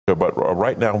But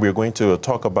right now we're going to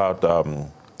talk about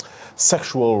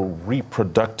sexual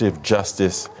reproductive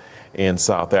justice in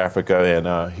South Africa,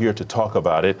 and here to talk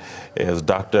about it is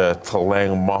Dr.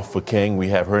 Tlaleng Mofokeng. We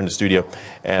have her in the studio,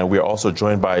 and we're also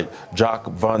joined by Jacques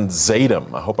van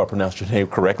Zuydam. I hope I pronounced your name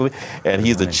correctly. And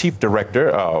he's the Chief Director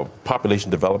of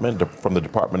Population Development from the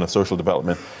Department of Social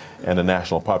Development and the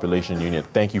National Population Union.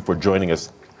 Thank you for joining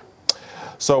us.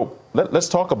 So let's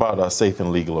talk about safe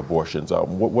and legal abortions.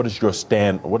 What is your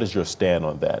stand? What is your stand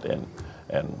on that, and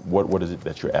what is it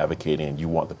that you're advocating and you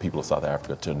want the people of South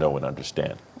Africa to know and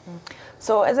understand?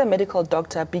 So as a medical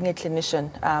doctor, being a clinician,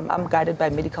 I'm guided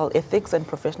by medical ethics and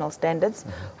professional standards,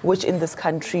 which in this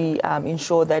country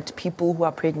ensure that people who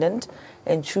are pregnant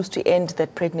and choose to end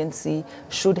that pregnancy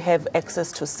should have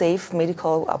access to safe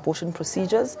medical abortion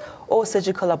procedures or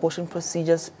surgical abortion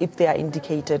procedures if they are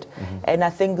indicated. And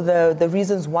I think the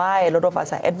reasons why a lot of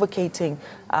us are advocating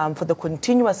for the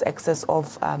continuous access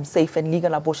of safe and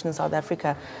legal abortion in South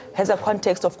Africa has a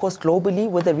context, of course, globally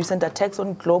with the recent attacks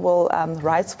on global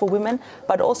rights for women,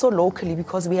 but also locally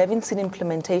because we haven't seen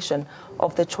implementation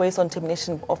of the Choice on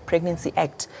Termination of Pregnancy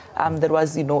Act that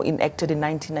was, enacted in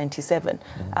 1997.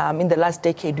 In the last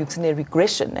decade, we've seen a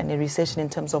regression and a recession in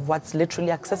terms of what's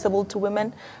literally accessible to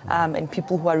women and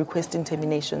people who are requesting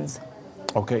terminations.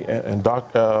 Okay, and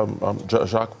Jacques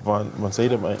van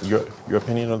Zuydam, your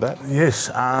opinion on that? Yes,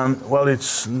 well,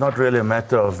 it's not really a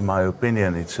matter of my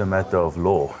opinion, it's a matter of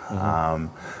law.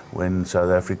 When South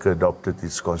Africa adopted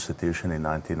its constitution in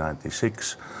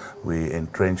 1996, we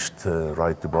entrenched the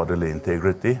right to bodily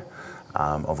integrity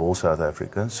of all South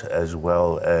Africans, as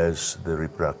well as the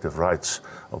reproductive rights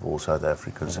of all South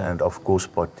Africans, and of course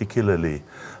particularly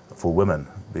for women,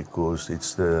 because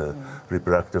it's the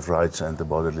reproductive rights and the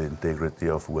bodily integrity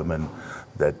of women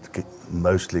that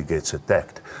mostly gets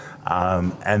attacked.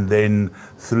 And then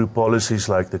through policies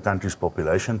like the country's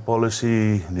population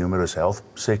policy, numerous health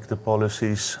sector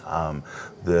policies,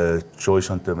 the Choice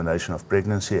on Termination of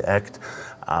Pregnancy Act,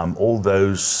 all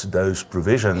those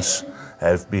provisions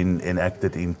have been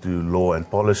enacted into law and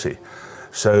policy.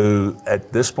 So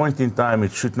at this point in time,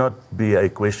 it should not be a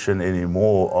question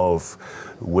anymore of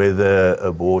whether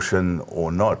abortion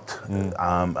or not.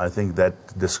 I think that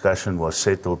discussion was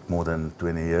settled more than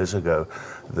 20 years ago.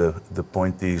 The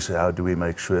point is, how do we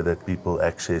make sure that people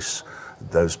access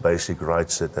those basic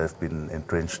rights that have been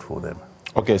entrenched for them?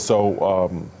 Okay,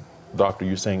 so Doctor,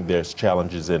 you're saying there's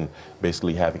challenges in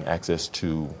basically having access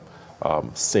to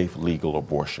safe, legal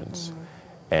abortions.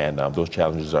 And those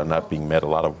challenges are not being met. A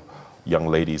lot of young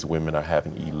ladies, women are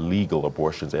having illegal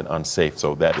abortions and unsafe.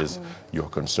 So that is your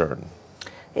concern.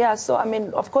 Yeah, so I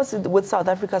mean, of course, with South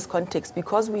Africa's context,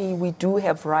 because we do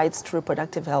have rights to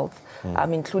reproductive health,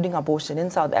 including abortion.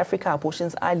 In South Africa,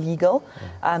 abortions are legal.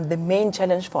 The main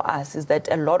challenge for us is that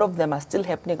a lot of them are still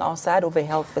happening outside of a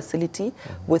health facility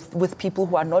with people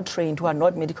who are not trained, who are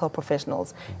not medical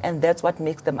professionals. And that's what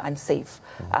makes them unsafe.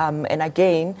 And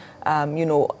again,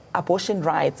 abortion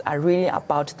rights are really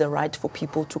about the right for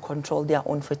people to control their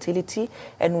own fertility.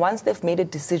 And once they've made a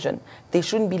decision, they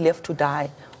shouldn't be left to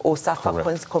die or suffer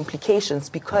complications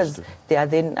because they are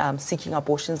then seeking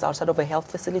abortions outside of a health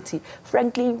facility.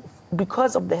 Frankly,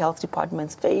 because of the health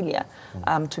department's failure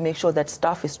to make sure that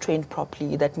staff is trained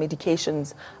properly, that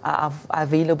medications are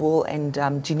available and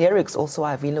generics also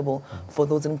are available for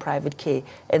those in private care.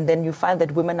 And then you find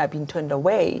that women are being turned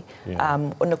away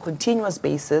on a continuous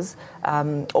basis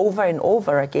over and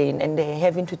over again, and they're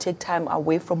having to take time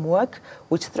away from work,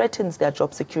 which threatens their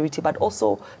job security, but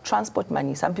also transport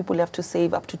money. Some people have to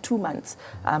save up to 2 months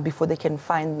before they can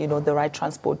find, the right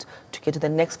transport to get to the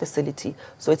next facility.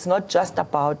 So it's not just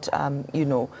about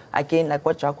again, like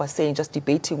what Jacques was saying, just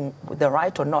debating the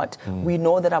right or not. We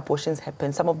know that abortions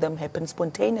happen. Some of them happen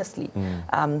spontaneously.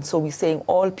 So we're saying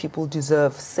all people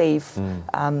deserve safe,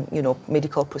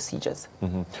 medical procedures.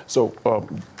 So,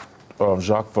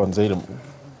 Jacques van Zuydam,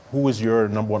 who is your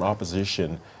number one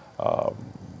opposition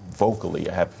vocally?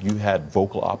 Have you had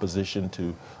vocal opposition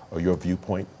to your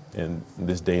viewpoint in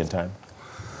this day and time?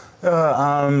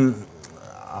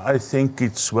 I think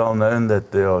it's well known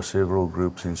that there are several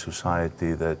groups in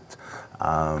society that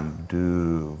are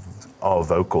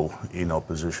vocal in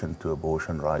opposition to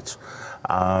abortion rights.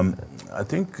 I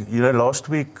think, last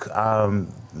week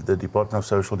the Department of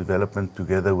Social Development,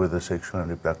 together with the Sexual and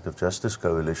Reproductive Justice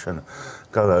Coalition,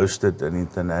 co-hosted an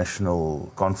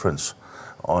international conference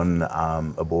on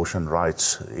abortion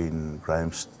rights in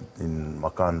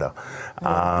Makanda.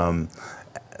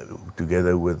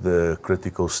 Together with the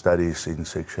Critical Studies in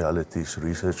Sexualities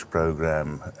research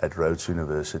program at Rhodes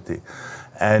University.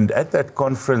 And at that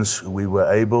conference, we were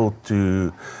able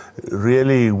to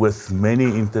really with many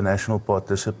international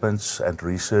participants and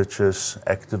researchers,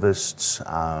 activists,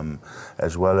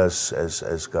 as well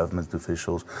as government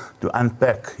officials, to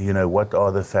unpack, what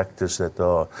are the factors that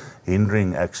are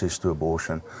hindering access to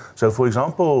abortion. So, for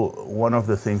example, one of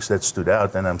the things that stood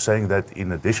out, and I'm saying that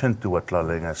in addition to what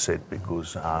Tlaleng has said,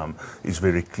 because it's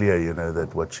very clear,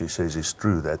 that what she says is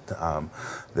true,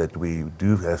 that we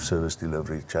do have service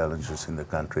delivery challenges in the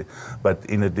country. But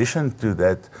in addition to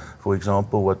that, for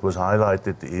example, what was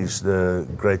highlighted is the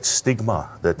great stigma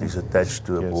that is attached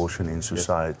to abortion in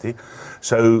society.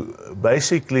 So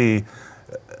basically,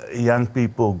 young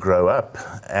people grow up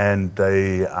and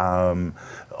they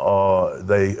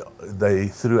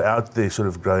throughout their sort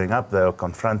of growing up, they are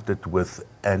confronted with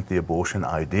anti-abortion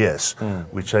ideas,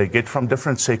 which they get from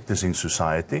different sectors in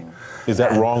society. Is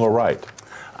that wrong or right?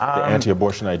 The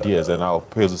anti-abortion ideas, and I'll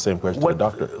pose the same question to the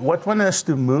doctor. What one has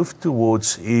to move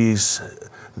towards is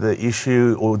the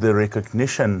issue or the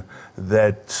recognition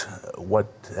that what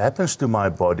happens to my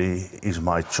body is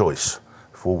my choice,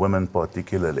 for women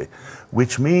particularly,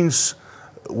 which means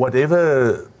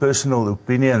whatever personal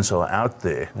opinions are out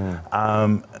there,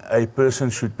 a person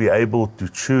should be able to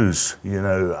choose,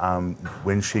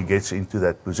 when she gets into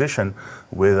that position,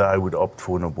 whether I would opt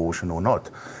for an abortion or not.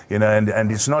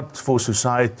 And it's not for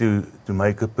society to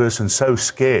make a person so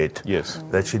scared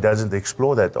that she doesn't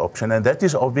explore that option. And that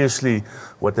is obviously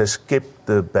what has kept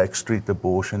the backstreet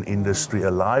abortion industry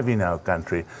alive in our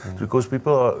country, because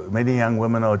many young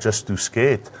women are just too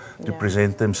scared to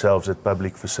present themselves at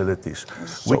public facilities.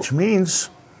 Which means,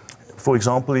 for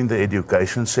example, in the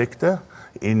education sector,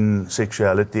 in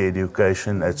sexuality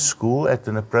education at school, at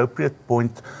an appropriate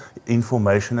point,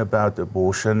 information about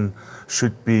abortion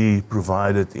should be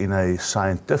provided in a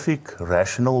scientific,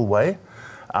 rational way.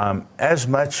 As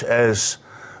much as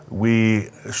we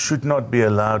should not be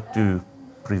allowed to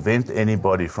prevent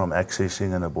anybody from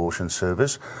accessing an abortion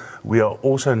service, we are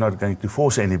also not going to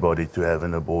force anybody to have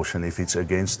an abortion if it's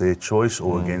against their choice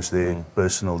or against their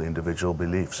personal individual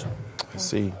beliefs. I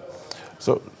see.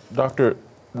 So, Doctor,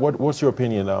 what's your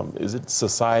opinion? Is it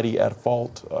society at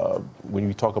fault when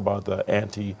you talk about the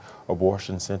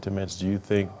anti-abortion sentiments? Do you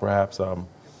think perhaps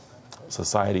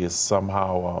society is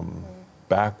somehow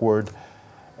backward,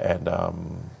 and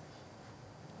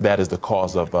that is the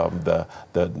cause of the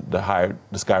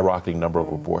skyrocketing number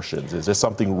of abortions? Is there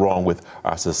something wrong with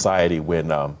our society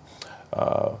when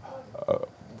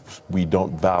we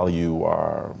don't value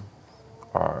our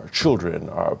children,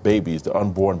 our babies, the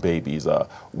unborn babies?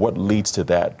 What leads to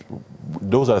that?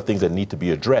 Those are the things that need to be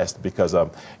addressed, because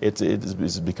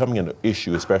it's becoming an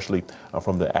issue, especially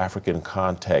from the African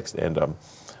context. And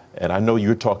I know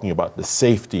you're talking about the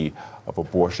safety of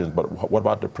abortion, but what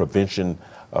about the prevention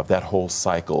of that whole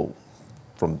cycle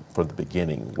from the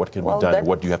beginning? What can be done?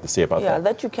 What do you have to say about that? Yeah,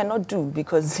 that you cannot do,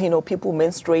 because people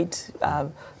menstruate,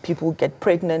 people get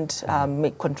pregnant,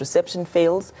 contraception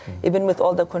fails. Even with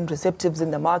all the contraceptives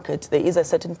in the market, there is a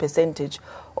certain percentage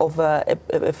of a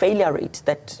failure rate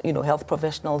that health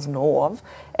professionals know of.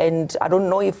 And I don't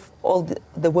know if all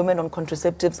the women on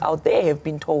contraceptives out there have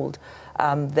been told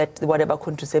that whatever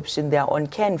contraception they are on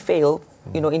can fail,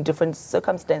 in different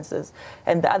circumstances.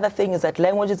 And the other thing is that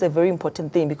language is a very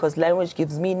important thing, because language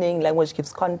gives meaning, language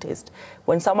gives context.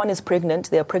 When someone is pregnant,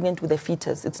 they are pregnant with a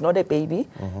fetus. It's not a baby.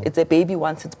 It's a baby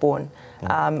once it's born.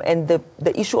 And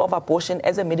the issue of abortion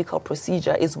as a medical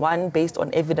procedure is one based on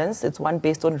evidence. It's one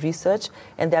based on research.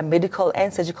 And there are medical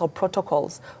and surgical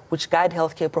protocols which guide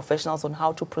healthcare professionals on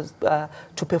how to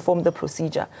perform the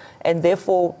procedure. And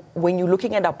therefore, when you're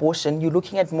looking at abortion, you're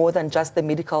looking at more than just the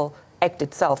medical act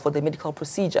itself or the medical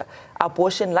procedure.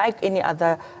 Abortion, like any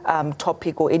other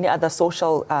topic or any other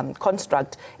social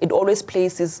construct, it always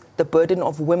places the burden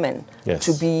of women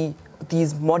to be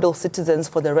these model citizens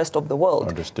for the rest of the world.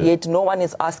 Understood. Yet no one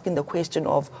is asking the question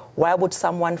of why would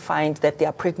someone find that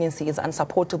their pregnancy is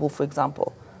unsupportable, for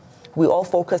example. We all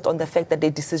focused on the fact that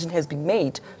a decision has been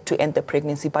made to end the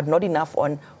pregnancy, but not enough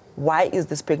on why is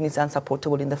this pregnancy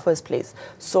unsupportable in the first place.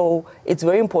 So it's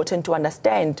very important to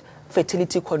understand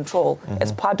fertility control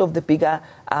as part of the bigger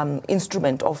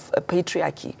instrument of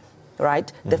patriarchy, right?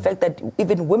 The fact that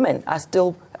even women are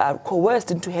still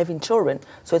coerced into having children.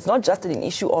 So it's not just an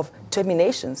issue of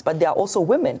terminations, but there are also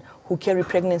women who carry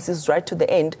pregnancies right to the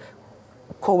end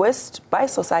coerced by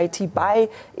society, by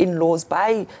in-laws,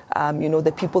 by,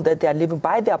 the people that they are living,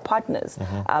 by their partners.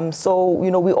 So,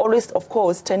 we always, of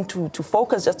course, tend to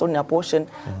focus just on abortion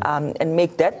and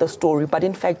make that the story. But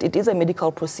in fact, it is a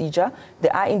medical procedure.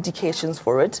 There are indications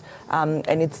for it. And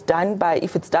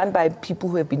if it's done by people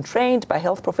who have been trained, by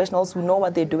health professionals who know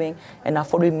what they're doing and are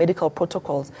following medical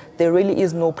protocols, there really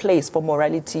is no place for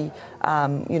morality,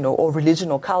 or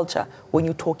religion or culture when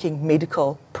you're talking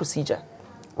medical procedure.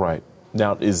 Right.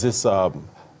 Now, is this a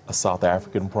South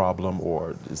African problem,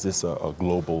 or is this a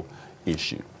global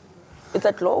issue? It's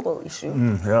a global issue.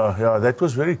 Yeah, that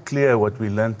was very clear what we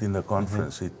learned in the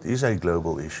conference. It is a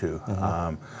global issue.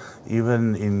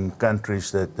 Even in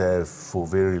countries that have for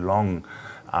very long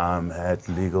had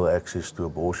legal access to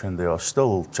abortion, there are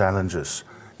still challenges,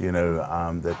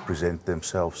 that present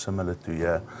themselves similar to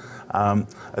here.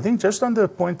 I think just on the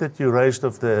point that you raised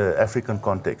of the African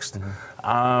context,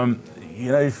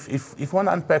 if one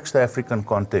unpacks the African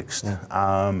context,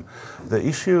 the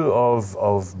issue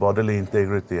of bodily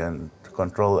integrity and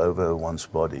control over one's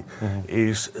body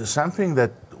is something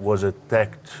that was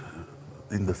attacked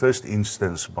in the first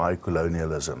instance by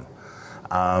colonialism,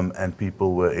 and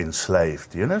people were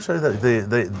enslaved. So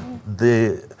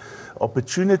the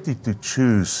opportunity to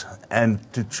choose and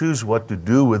to choose what to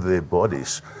do with their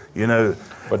bodies,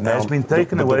 but now, has been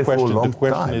taken away for a long time. The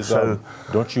question is,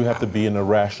 don't you have to be in a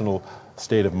rational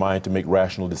state of mind to make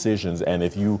rational decisions? And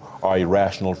if you are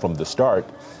irrational from the start,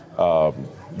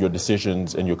 your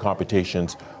decisions and your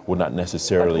computations will not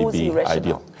necessarily be irrational?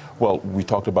 Ideal. Well, we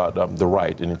talked about the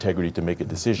right and integrity to make a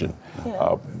decision.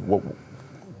 Yeah.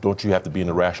 Don't you have to be in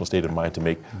a rational state of mind to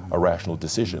make a rational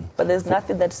decision? But there's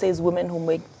nothing that says women who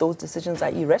make those decisions are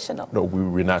irrational. No,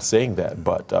 we're not saying that.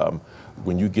 But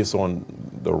when you give someone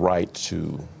the right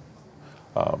to...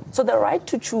 So the right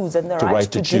to choose and the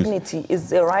right to dignity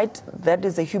is a right that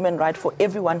is a human right for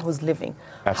everyone who's living.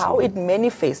 Absolutely. How it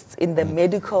manifests in the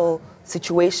medical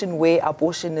situation where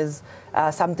abortion is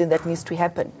something that needs to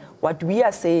happen. What we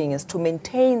are saying is to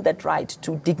maintain that right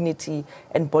to dignity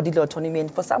and bodily autonomy. And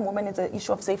for some women, it's an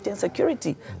issue of safety and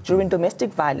security during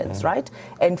domestic violence, right?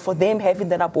 And for them, having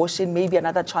that abortion, maybe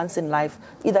another chance in life,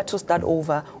 either to start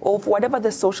over or whatever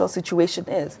the social situation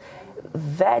is,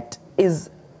 that is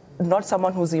not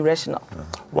someone who's irrational.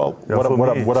 Well,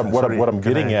 what I'm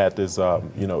getting at is,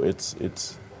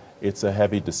 it's a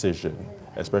heavy decision,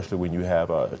 especially when you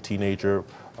have a teenager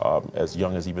as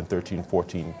young as even 13,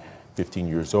 14, 15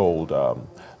 years old.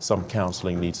 Some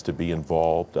counseling needs to be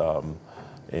involved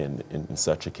in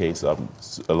such a case. A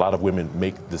lot of women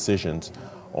make decisions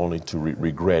only to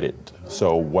regret it.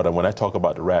 So when I talk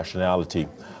about the rationality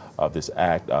of this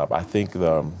act, I think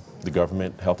the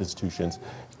government, health institutions,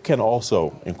 can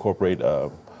also incorporate a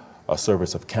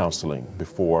service of counseling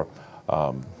before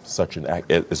such an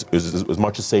act. As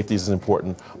much as safety is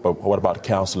important, but what about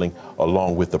counseling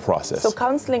along with the process? So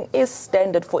counseling is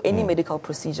standard for any medical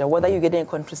procedure, whether you're getting a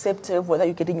contraceptive, whether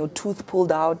you're getting your tooth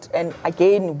pulled out, and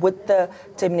again, with the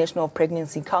termination of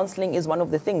pregnancy, counseling is one of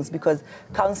the things, because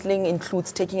counseling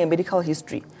includes taking a medical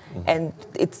history, and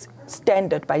it's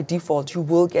standard by default. You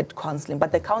will get counseling,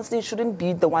 but the counseling shouldn't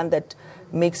be the one that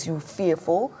makes you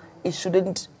fearful. It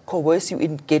shouldn't coerce you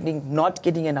in not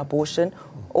getting an abortion,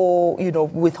 or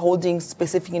withholding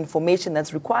specific information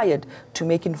that's required to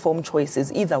make informed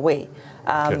choices. Either way,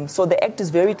 so the act is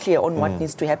very clear on what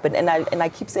needs to happen. And I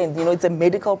keep saying, it's a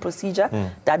medical procedure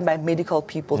done by medical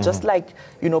people. Just like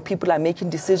people are making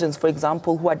decisions, for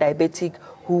example, who are diabetic,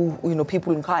 who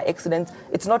people in car accidents.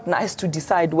 It's not nice to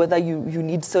decide whether you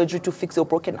need surgery to fix your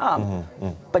broken arm,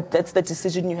 but that's the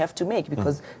decision you have to make,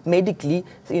 because medically,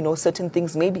 certain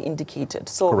things may be indicated.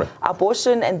 So Correct.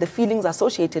 Abortion and the feelings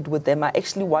associated with them are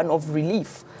actually one of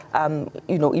relief,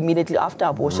 immediately after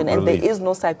abortion. And there is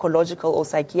no psychological or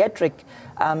psychiatric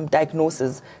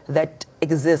diagnosis that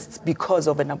exists because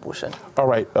of an abortion. All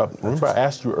right. Remember I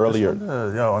asked you earlier.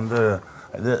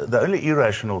 The only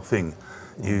irrational thing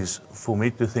is for me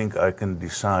to think I can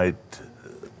decide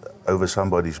over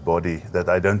somebody's body that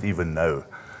I don't even know.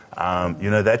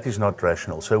 That is not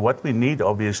rational. So what we need,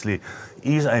 obviously,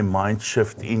 is a mind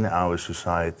shift in our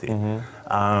society.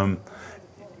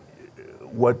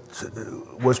 What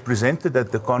was presented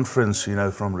at the conference,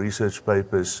 from research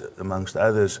papers, amongst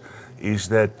others, is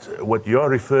that what you're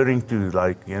referring to,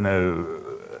 like,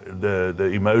 the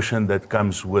emotion that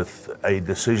comes with a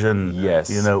decision, yes.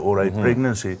 Or a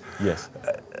pregnancy. Yes.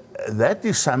 That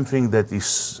is something that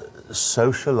is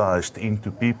socialized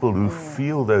into people who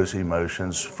feel those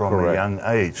emotions from Correct. a young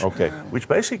age. Okay. Which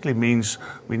basically means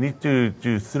we need to,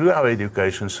 through our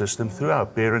education system, through our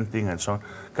parenting and so on,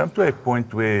 come to a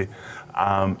point where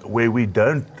where we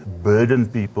don't burden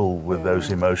people with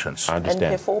those emotions. I understand.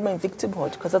 And performing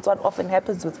victimhood, because that's what often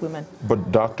happens with women.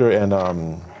 But Dr.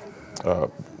 and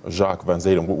Jacques van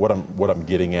Zuydam, what I'm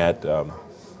getting at,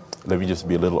 let me just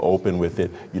be a little open with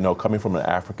it. You know, coming from an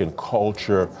African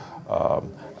culture, I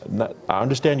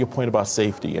understand your point about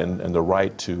safety and the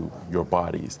right to your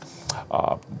bodies,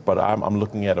 but I'm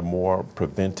looking at a more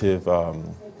preventive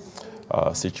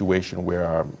situation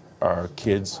where our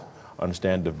kids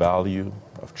understand the value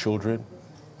of children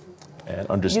and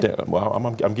understand, well,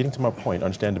 I'm getting to my point,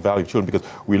 understand the value of children, because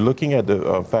we're looking at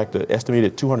the fact that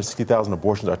estimated 260,000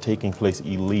 abortions are taking place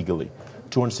illegally.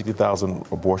 260,000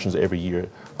 abortions every year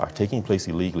are taking place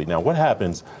illegally. Now, what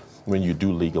happens when you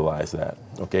do legalize that,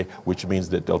 okay? Which means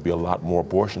that there'll be a lot more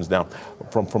abortions. Now,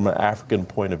 from an African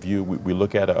point of view, we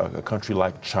look at a country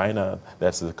like China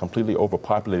that's completely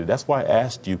overpopulated. That's why I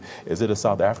asked you, is it a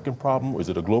South African problem or is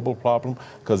it a global problem?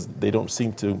 Because they don't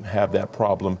seem to have that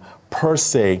problem per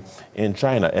se in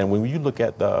China. And when you look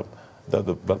at the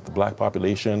black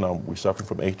population, we're suffering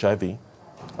from HIV.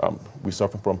 We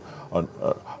suffer from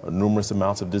numerous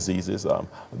amounts of diseases.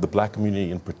 The black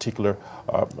community in particular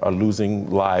are losing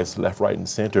lives left, right, and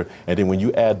center. And then when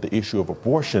you add the issue of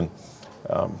abortion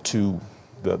to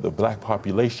the black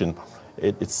population,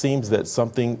 it seems that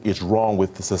something is wrong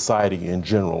with the society in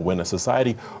general. When a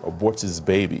society aborts its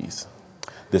babies,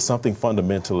 there's something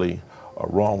fundamentally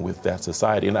wrong with that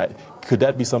society. And could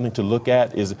that be something to look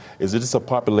at? Is it just a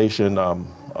population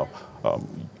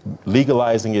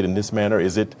legalizing it in this manner?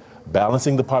 Is it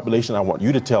balancing the population? I want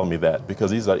you to tell me that,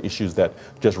 because these are issues that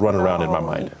just run around in my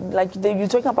mind. Like you're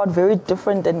talking about very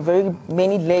different and very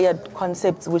many layered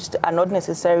concepts which are not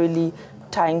necessarily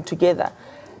tying together.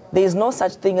 There is no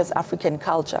such thing as African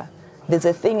culture. There's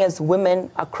a thing as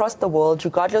women across the world,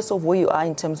 regardless of where you are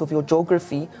in terms of your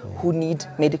geography, who need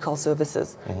medical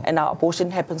services. And our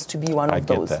abortion happens to be one of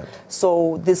those. That.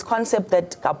 So this concept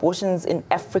that abortions in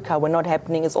Africa were not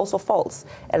happening is also false.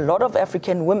 A lot of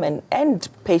African women and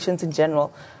patients in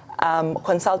general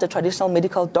consult a traditional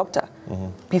medical doctor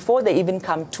before they even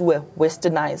come to a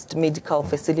westernized medical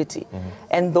facility.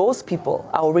 And those people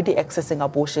are already accessing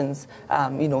abortions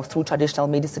through traditional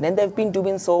medicine, and they've been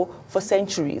doing so for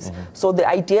centuries. So the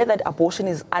idea that abortion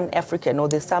is un-African or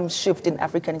there's some shift in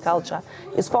African culture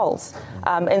is false.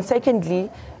 And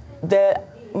secondly, the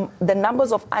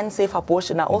numbers of unsafe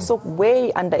abortion are also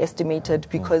way underestimated,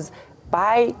 because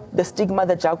by the stigma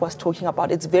that Jacques was talking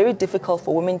about, it's very difficult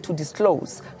for women to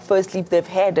disclose, firstly, if they've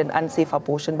had an unsafe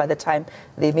abortion by the time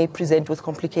they may present with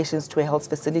complications to a health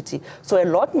facility. So a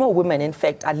lot more women, in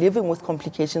fact, are living with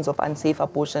complications of unsafe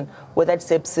abortion, whether it's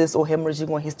sepsis or hemorrhaging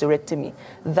or hysterectomy,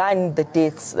 than the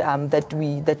deaths that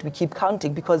we keep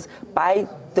counting, because by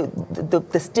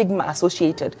the stigma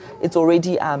associated, it's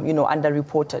already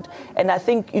underreported. And I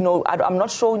think, I'm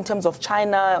not sure in terms of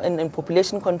China and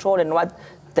population control and what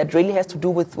that really has to do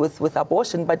with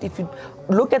abortion. But if you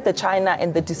look at the China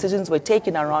and the decisions were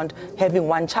taken around having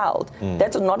one child,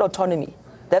 that's not autonomy.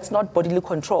 That's not bodily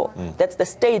control. That's the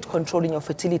state controlling your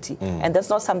fertility. And that's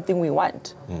not something we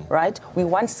want, right? We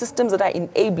want systems that are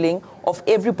enabling of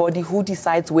everybody who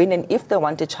decides when and if they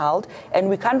want a child. And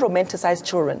we can't romanticize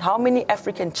children. How many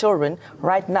African children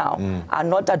right now are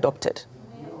not adopted,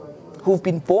 who've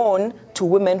been born to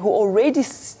women who already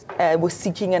were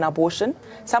seeking an abortion?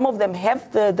 Some of them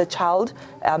have the child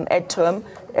at term,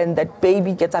 and that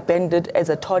baby gets abandoned as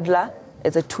a toddler,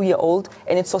 as a 2-year-old,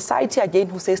 and it's society again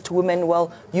who says to women,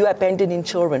 well, you're abandoning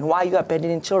children. Why are you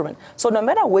abandoning children? So no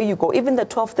matter where you go, even the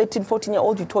 12, 13,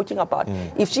 14-year-old you're talking about,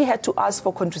 if she had to ask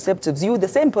for contraceptives, you, the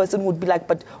same person, would be like,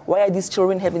 but why are these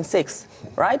children having sex,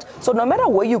 right? So no matter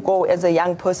where you go as a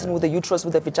young person with a uterus,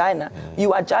 with a vagina,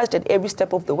 you are judged at every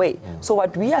step of the way. So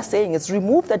what we are saying is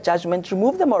remove the judgment,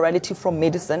 remove the morality from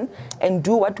medicine, and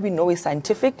do what we know is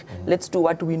scientific. Let's do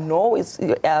what we know is,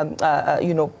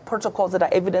 protocols that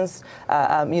are evidence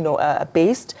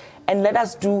based, and let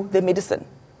us do the medicine.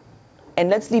 And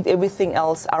let's leave everything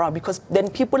else around, because then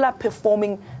people are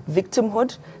performing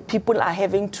victimhood. People are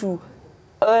having to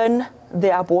earn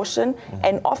their abortion.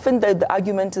 And often the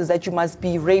argument is that you must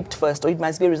be raped first, or it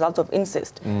must be a result of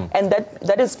incest. And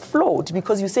that is flawed,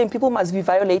 because you're saying people must be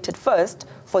violated first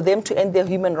for them to earn their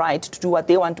human right to do what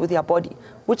they want with their body,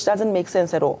 which doesn't make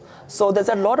sense at all. So there's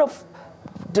a lot of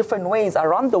different ways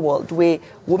around the world where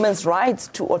women's rights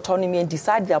to autonomy and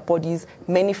decide their bodies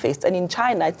manifest. And in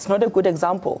China, it's not a good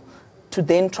example to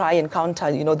then try and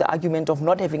counter, the argument of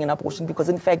not having an abortion, because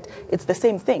in fact, it's the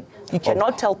same thing. You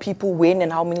cannot tell people when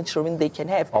and how many children they can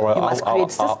have. Right, you must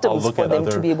create systems for them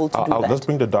to be able to do that. Let's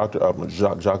bring the Dr.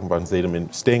 Jacques van Zuydam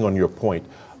in. Staying on your point,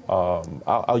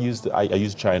 I'll use I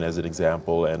use China as an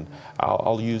example, and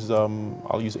I'll use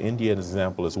India as an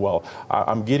example as well.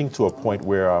 I'm getting to a point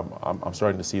where I'm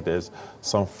starting to see there's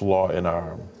some flaw in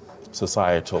our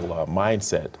societal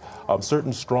mindset.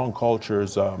 Certain strong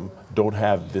cultures don't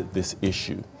have this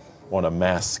issue on a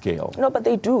mass scale. No, but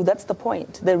they do. That's the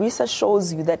point. The research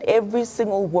shows you that every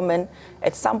single woman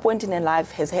at some point in her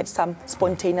life has had some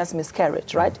spontaneous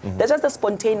miscarriage, right? That's just a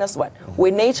spontaneous one,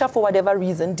 where nature, for whatever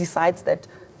reason, decides that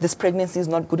this pregnancy is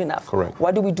not good enough. Correct.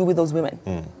 What do we do with those women?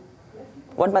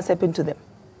 What must happen to them?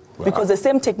 Because the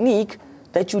same technique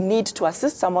that you need to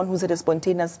assist someone who's had a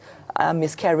spontaneous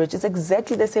miscarriage is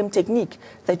exactly the same technique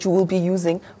that you will be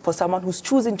using for someone who's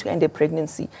choosing to end a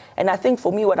pregnancy. And I think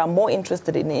for me, what I'm more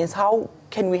interested in is how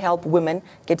can we help women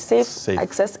get safe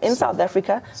access in South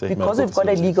Africa, because we've got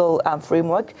a legal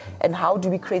framework, and how do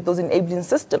we create those enabling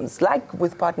systems, like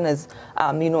with partners,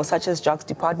 such as Jacques'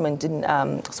 department in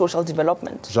social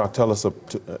development. Jacques, tell us,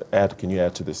 can you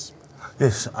add to this?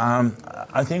 Yes,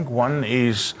 I think one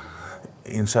is,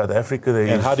 in South Africa, there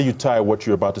and how do you tie what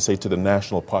you're about to say to the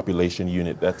national population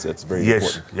unit? That's very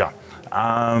important. Yes,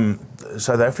 yeah.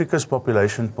 South Africa's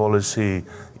population policy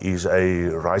is a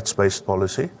rights-based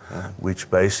policy, which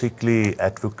basically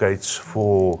advocates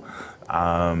for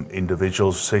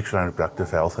individuals' sexual and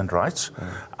reproductive health and rights.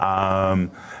 Now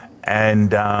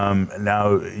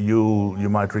you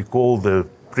might recall the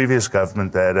previous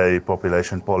government had a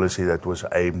population policy that was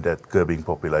aimed at curbing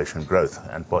population growth,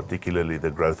 and particularly the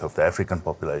growth of the African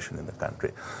population in the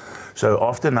country. So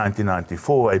after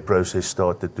 1994, a process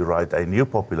started to write a new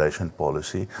population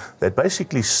policy that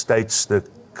basically states the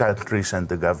country's and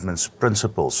the government's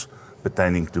principles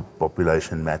pertaining to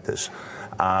population matters.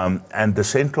 And the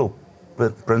central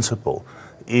principle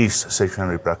is sexual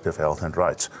and reproductive health and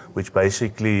rights, which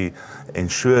basically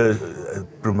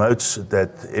promotes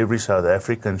that every South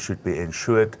African should be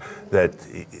ensured that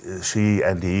she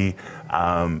and he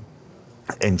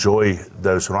enjoy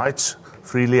those rights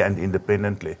freely and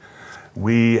independently.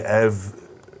 We have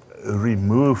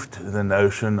removed the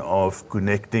notion of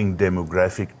connecting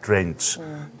demographic trends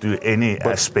to any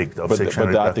aspect of sexual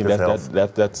and reproductive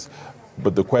health.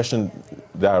 But the question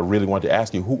that I really want to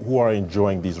ask you, who are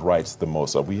enjoying these rights the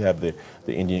most? So we have the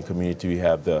Indian community, we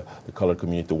have the colored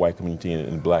community, the white community,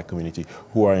 and the black community.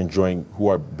 Who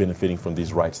are benefiting from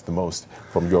these rights the most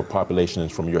from your population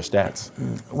and from your stats?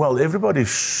 Well, everybody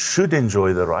should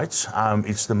enjoy the rights.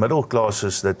 It's the middle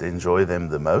classes that enjoy them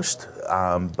the most,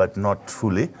 but not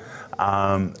fully.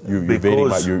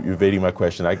 You're evading my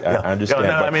question. I understand.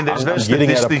 Yeah, no, I mean, there's no I'm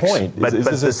getting at a statistics, point. This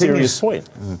is a serious point.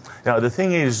 Yeah, the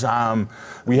thing is,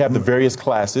 we have the various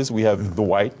classes. We have the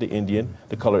white, the Indian,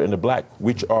 the colored, and the black,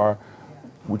 which are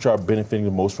benefiting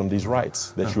the most from these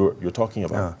rights that you're talking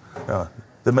about.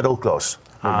 The middle class.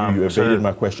 You evaded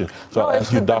my question. So I'll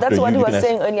ask you, Doctor. That's what you were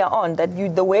saying earlier on, that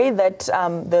the way that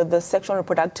the sexual and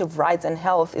reproductive rights and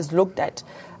health is looked at,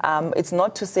 it's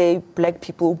not to say black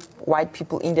people, white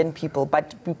people, Indian people,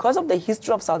 but because of the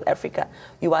history of South Africa,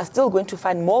 you are still going to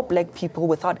find more black people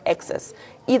without access,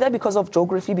 either because of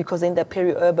geography, because in the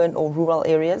peri-urban or rural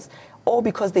areas, or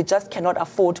because they just cannot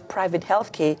afford private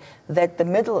health care that the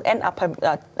middle and upper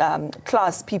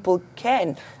class people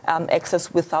can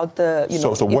access without the,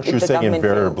 So what you're saying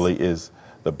invariably is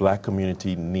the black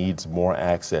community needs more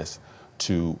access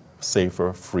to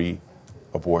safer, free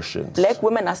abortions. Black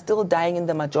women are still dying in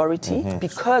the majority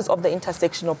because of the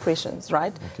intersection oppressions,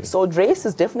 right? Okay. So race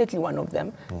is definitely one of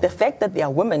them. The fact that they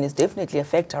are women is definitely a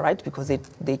factor, right? Because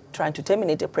they're trying to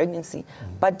terminate a pregnancy.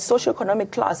 But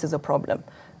socioeconomic class is a problem.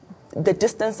 The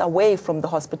distance away from the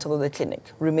hospital or the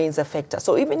clinic remains a factor.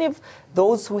 So even if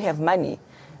those who have money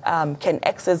can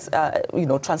access,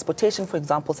 transportation, for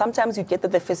example, sometimes you get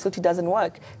that the facility doesn't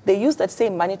work. They use that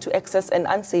same money to access an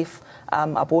unsafe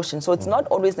abortion. So it's not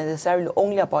always necessarily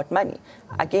only about money.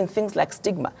 Again, things like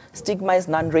stigma. Stigma is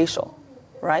non-racial,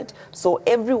 right? So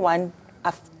everyone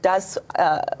does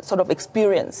sort of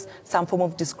experience some form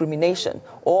of discrimination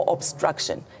or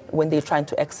obstruction when they're trying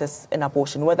to access an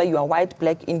abortion, whether you are white,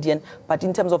 black, Indian, but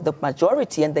in terms of the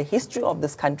majority and the history of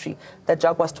this country that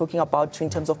Jacques was talking about in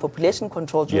terms of population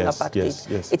control during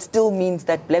apartheid, it still means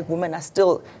that black women are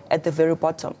still at the very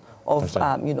bottom of,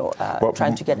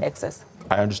 trying to get access.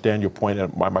 I understand your point.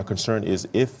 And my concern is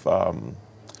if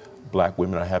black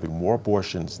women are having more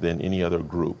abortions than any other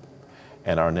group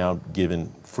and are now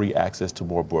given free access to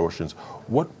more abortions,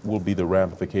 what will be the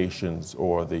ramifications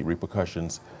or the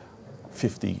repercussions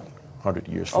 50, 100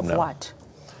 years from now? Of what?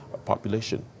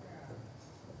 Population.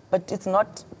 But it's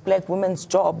not black women's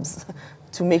jobs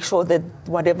to make sure that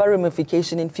whatever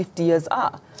ramification in 50 years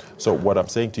are. So what I'm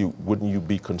saying to you, wouldn't you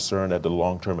be concerned at the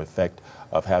long-term effect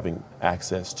of having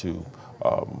access to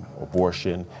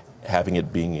abortion, having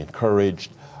it being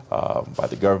encouraged by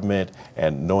the government,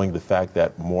 and knowing the fact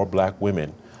that more black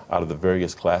women out of the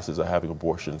various classes are having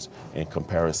abortions in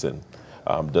comparison.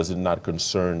 Does it not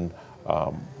concern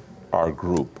our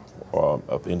group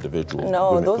of individuals?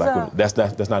 No, women, those black are... women?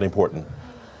 That's not important.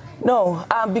 No,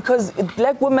 because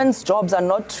black women's jobs are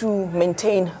not to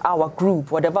maintain our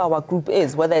group, whatever our group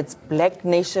is, whether it's Black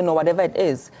Nation or whatever it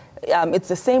is. It's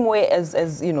the same way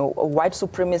as you know, white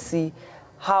supremacy,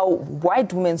 how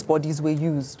white women's bodies were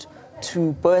used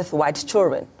to birth white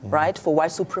children, right? For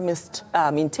white supremacist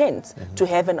intent, to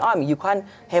have an army. You can't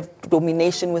have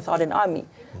domination without an army.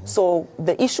 So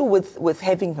the issue with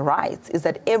having rights is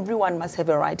that everyone must have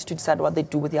a right to decide what they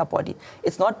do with their body.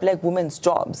 It's not black women's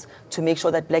jobs to make sure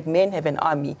that black men have an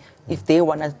army if they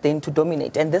want us then to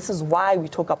dominate. And this is why we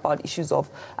talk about issues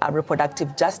of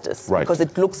reproductive justice, right, because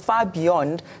it looks far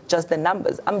beyond just the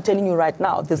numbers. I'm telling you right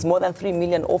now, there's more than 3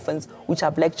 million orphans which are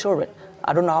black children.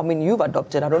 I don't know how many you've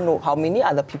adopted. I don't know how many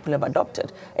other people have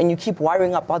adopted. And you keep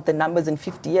worrying about the numbers in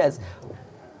 50 years.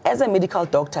 As a medical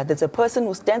doctor, there's a person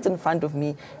who stands in front of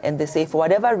me and they say, for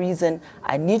whatever reason,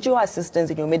 I need your assistance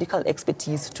and your medical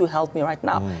expertise to help me right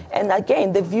now. And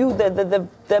again, the view,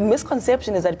 the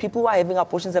misconception is that people who are having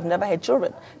abortions have never had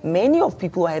children. Many of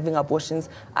people who are having abortions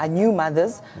are new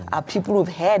mothers, are people who've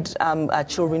had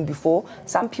children before.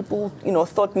 Some people, you know,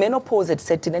 thought menopause had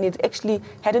set in and it actually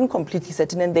hadn't completely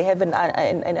set in and they have an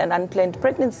unplanned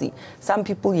pregnancy. Some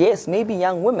people, yes, maybe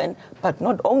young women, but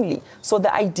not only. So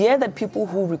the idea that people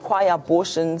who require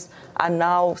abortions are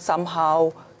now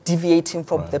somehow deviating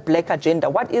from the black agenda.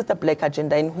 What is the black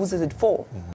agenda and whose is it for?